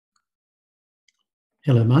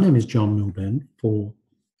Hello, my name is John Milburn for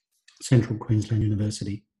Central Queensland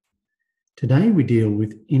University. Today we deal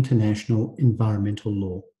with international environmental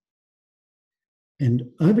law. And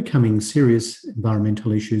overcoming serious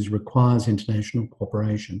environmental issues requires international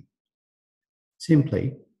cooperation.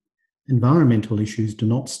 Simply, environmental issues do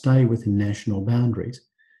not stay within national boundaries,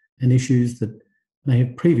 and issues that may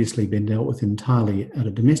have previously been dealt with entirely at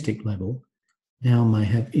a domestic level now may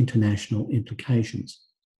have international implications.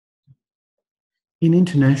 In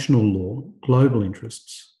international law, global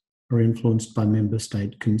interests are influenced by member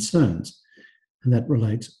state concerns, and that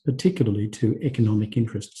relates particularly to economic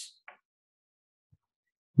interests.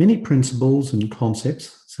 Many principles and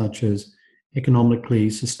concepts, such as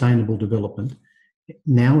economically sustainable development,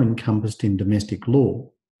 now encompassed in domestic law,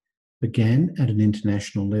 began at an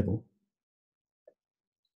international level.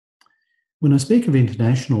 When I speak of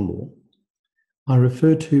international law, I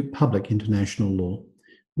refer to public international law,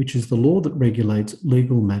 which is the law that regulates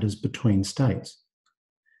legal matters between states.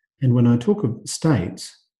 And when I talk of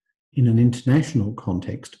states in an international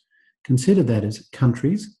context, consider that as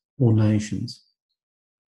countries or nations.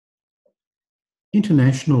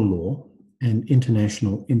 International law and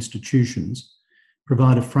international institutions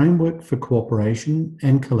provide a framework for cooperation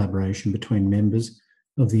and collaboration between members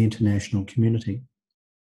of the international community.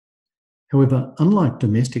 However, unlike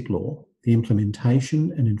domestic law, the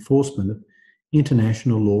implementation and enforcement of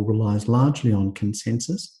international law relies largely on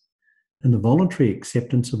consensus and the voluntary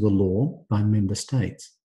acceptance of the law by member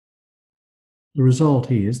states. The result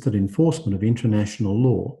is that enforcement of international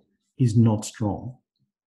law is not strong.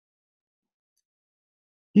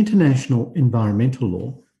 International environmental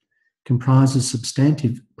law comprises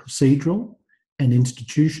substantive procedural and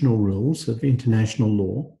institutional rules of international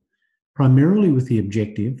law, primarily with the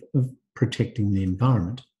objective of protecting the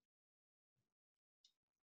environment.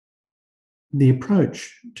 The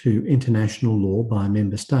approach to international law by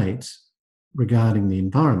member states regarding the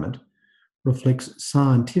environment reflects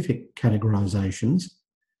scientific categorisations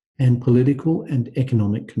and political and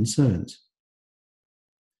economic concerns.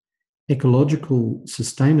 Ecological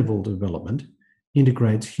sustainable development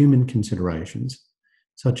integrates human considerations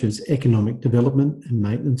such as economic development and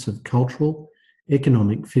maintenance of cultural,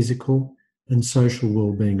 economic, physical and social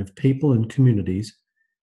well-being of people and communities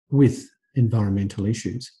with environmental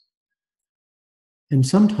issues. And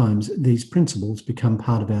sometimes these principles become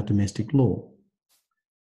part of our domestic law.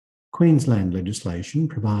 Queensland legislation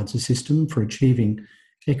provides a system for achieving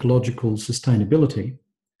ecological sustainability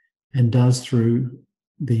and does so through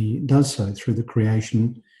the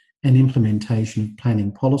creation and implementation of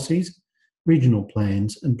planning policies, regional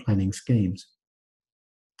plans and planning schemes.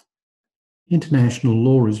 International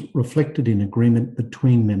law is reflected in agreement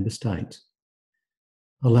between member states.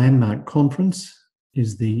 A landmark conference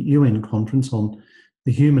is the UN Conference on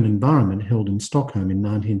the Human Environment held in Stockholm in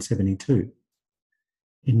 1972.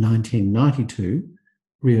 In 1992,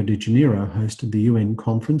 Rio de Janeiro hosted the UN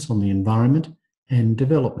Conference on the Environment and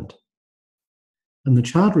Development. And the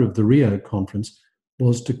charter of the Rio Conference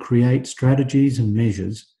was to create strategies and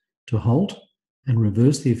measures to halt and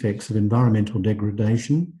reverse the effects of environmental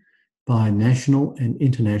degradation by national and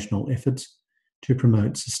international efforts to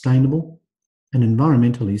promote sustainable and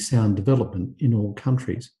environmentally sound development in all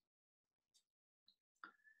countries.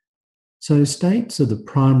 So states are the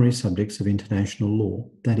primary subjects of international law,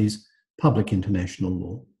 that is, public international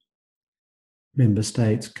law. Member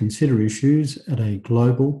states consider issues at a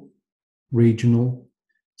global, regional,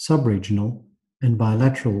 sub-regional and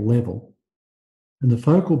bilateral level, and the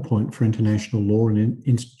focal point for international law and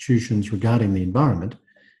institutions regarding the environment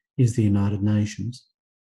is the United Nations.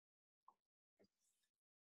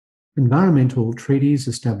 Environmental treaties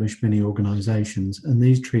establish many organisations, and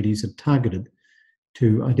these treaties are targeted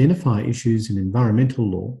to identify issues in environmental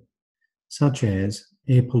law, such as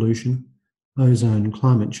air pollution, ozone,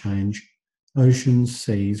 climate change, oceans,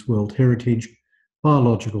 seas, world heritage,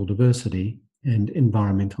 biological diversity, and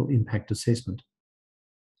environmental impact assessment.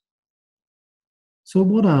 So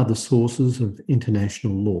what are the sources of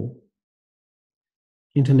international law?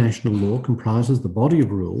 International law comprises the body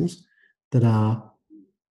of rules that are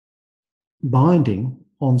binding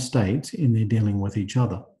on states in their dealing with each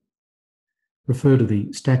other. Refer to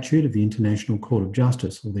the Statute of the International Court of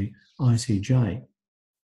Justice, or the ICJ.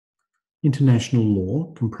 International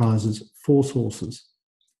law comprises four sources: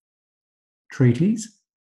 treaties,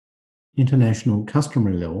 international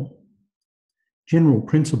customary law, general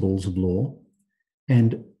principles of law,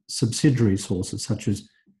 and subsidiary sources such as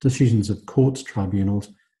decisions of courts, tribunals,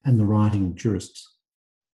 and the writing of jurists.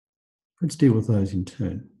 Let's deal with those in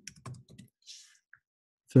turn.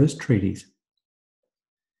 First, treaties.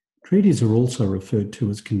 Treaties are also referred to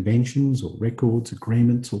as conventions or records,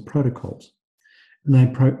 agreements or protocols, and they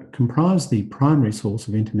comprise the primary source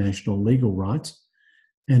of international legal rights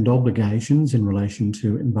and obligations in relation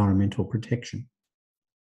to environmental protection.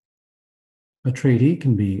 A treaty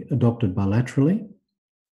can be adopted bilaterally,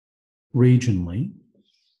 regionally,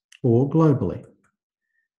 or globally.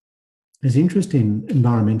 As interest in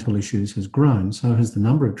environmental issues has grown, so has the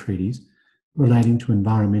number of treaties relating to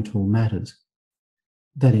environmental matters.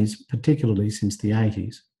 That is, particularly since the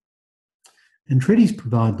 80s. And treaties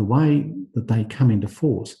provide the way that they come into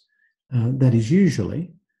force. That is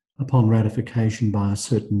usually upon ratification by a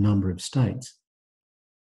certain number of states.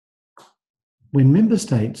 When member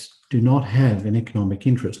states do not have an economic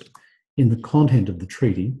interest in the content of the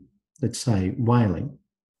treaty, let's say whaling,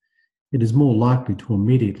 it is more likely to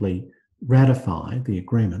immediately ratify the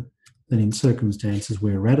agreement than in circumstances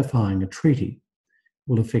where ratifying a treaty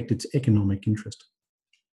will affect its economic interest.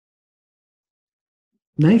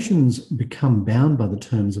 Nations become bound by the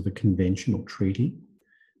terms of a convention or treaty,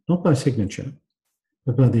 not by signature,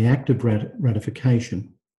 but by the act of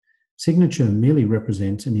ratification. Signature merely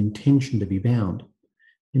represents an intention to be bound.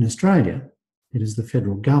 In Australia, it is the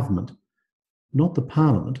federal government, not the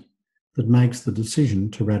Parliament, that makes the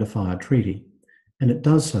decision to ratify a treaty, and it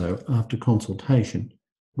does so after consultation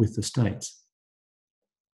with the states.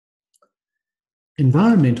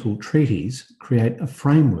 Environmental treaties create a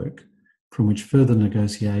framework from which further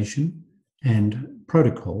negotiation and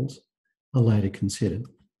protocols are later considered.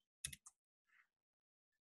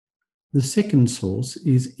 The second source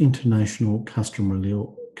is international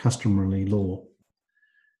customary law.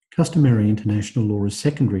 Customary international law is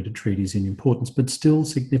secondary to treaties in importance, but still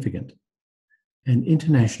significant. And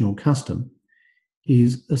international custom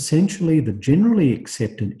is essentially the generally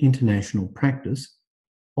accepted international practice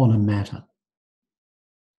on a matter.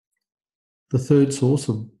 The third source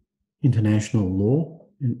of international law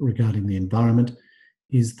regarding the environment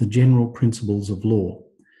is the general principles of law.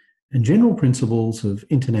 And general principles of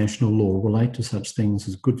international law relate to such things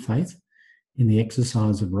as good faith in the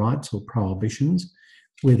exercise of rights or prohibitions,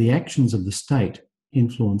 where the actions of the state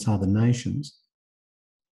influence other nations.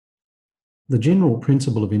 The general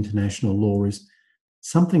principle of international law is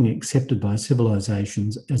something accepted by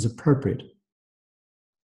civilizations as appropriate.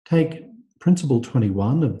 Take Principle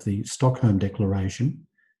 21 of the Stockholm Declaration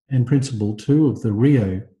and Principle 2 of the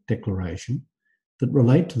Rio Declaration that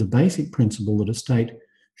relate to the basic principle that a state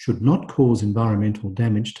should not cause environmental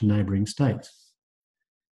damage to neighbouring states.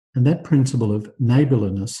 And that principle of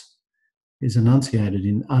neighbourliness is enunciated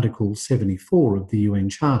in Article 74 of the UN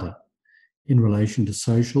Charter in relation to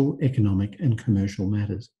social, economic and commercial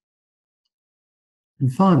matters.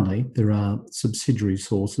 And finally, there are subsidiary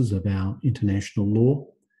sources of our international law,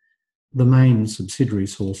 the main subsidiary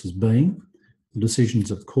sources being the decisions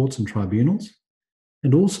of courts and tribunals,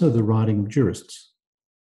 and also the writing of jurists.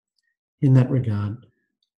 In that regard,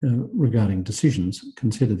 regarding decisions,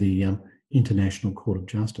 consider the International Court of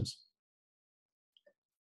Justice.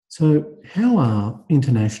 So, how are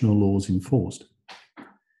international laws enforced?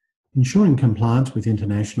 Ensuring compliance with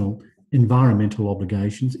international environmental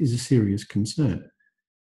obligations is a serious concern.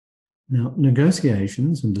 Now,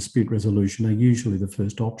 negotiations and dispute resolution are usually the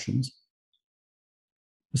first options.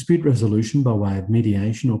 Dispute resolution by way of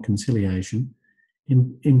mediation or conciliation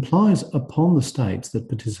implies upon the states that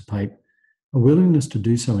participate a willingness to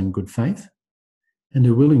do so in good faith and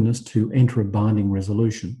a willingness to enter a binding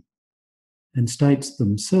resolution. And states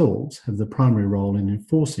themselves have the primary role in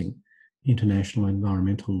enforcing international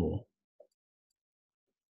environmental law.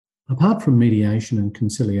 Apart from mediation and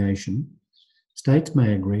conciliation, states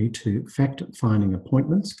may agree to fact-finding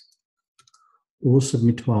appointments or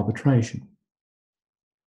submit to arbitration.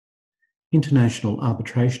 International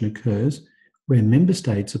arbitration occurs where member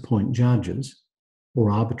states appoint judges or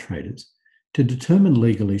arbitrators to determine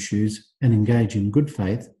legal issues and engage in good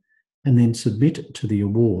faith and then submit to the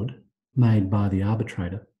award made by the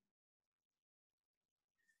arbitrator.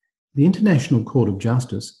 The International Court of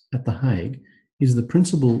Justice at The Hague is the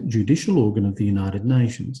principal judicial organ of the United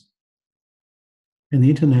Nations, and the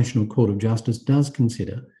International Court of Justice does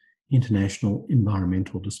consider international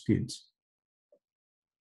environmental disputes.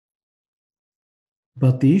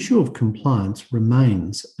 But the issue of compliance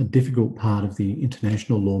remains a difficult part of the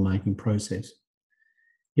international lawmaking process.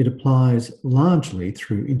 It applies largely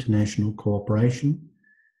through international cooperation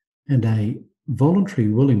and a voluntary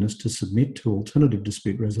willingness to submit to alternative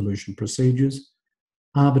dispute resolution procedures,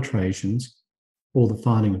 arbitrations, or the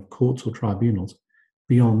finding of courts or tribunals.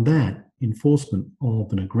 Beyond that, enforcement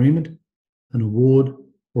of an agreement, an award,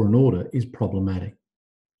 or an order is problematic.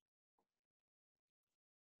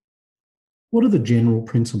 What are the general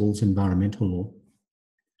principles of environmental law?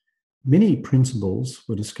 Many principles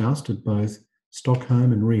were discussed at both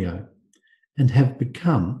Stockholm and Rio and have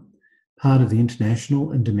become part of the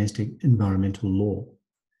international and domestic environmental law.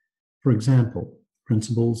 For example,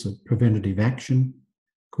 principles of preventative action,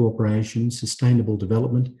 cooperation, sustainable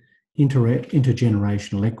development,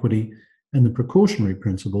 intergenerational equity, and the precautionary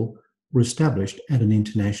principle were established at an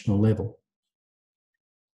international level.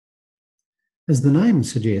 As the name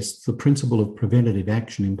suggests, the principle of preventative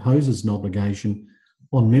action imposes an obligation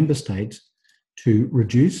on member states to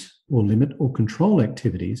reduce or limit or control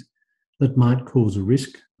activities that might cause a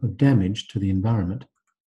risk of damage to the environment.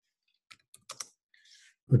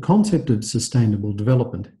 The concept of sustainable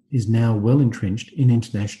development is now well entrenched in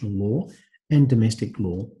international law and domestic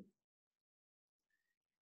law.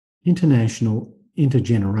 International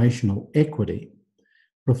intergenerational equity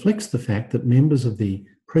reflects the fact that members of the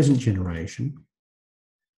present generation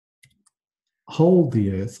hold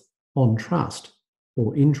the earth on trust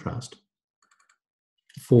or in trust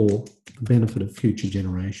for the benefit of future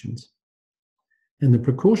generations. And the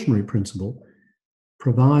precautionary principle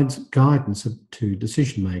provides guidance to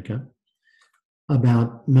decision maker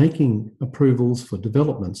about making approvals for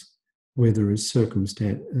developments where there is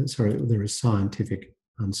scientific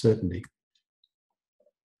uncertainty.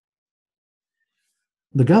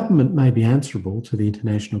 The government may be answerable to the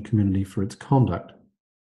international community for its conduct,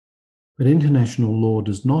 but international law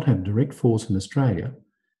does not have direct force in Australia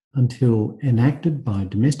until enacted by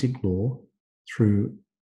domestic law through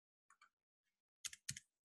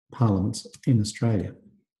parliaments in Australia.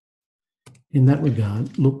 In that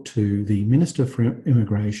regard, look to the Minister for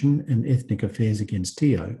Immigration and Ethnic Affairs against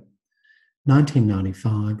Teo,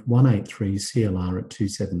 1995, 183 CLR at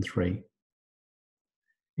 273.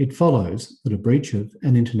 It follows that a breach of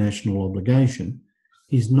an international obligation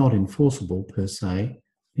is not enforceable per se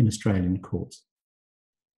in Australian courts.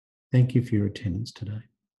 Thank you for your attendance today.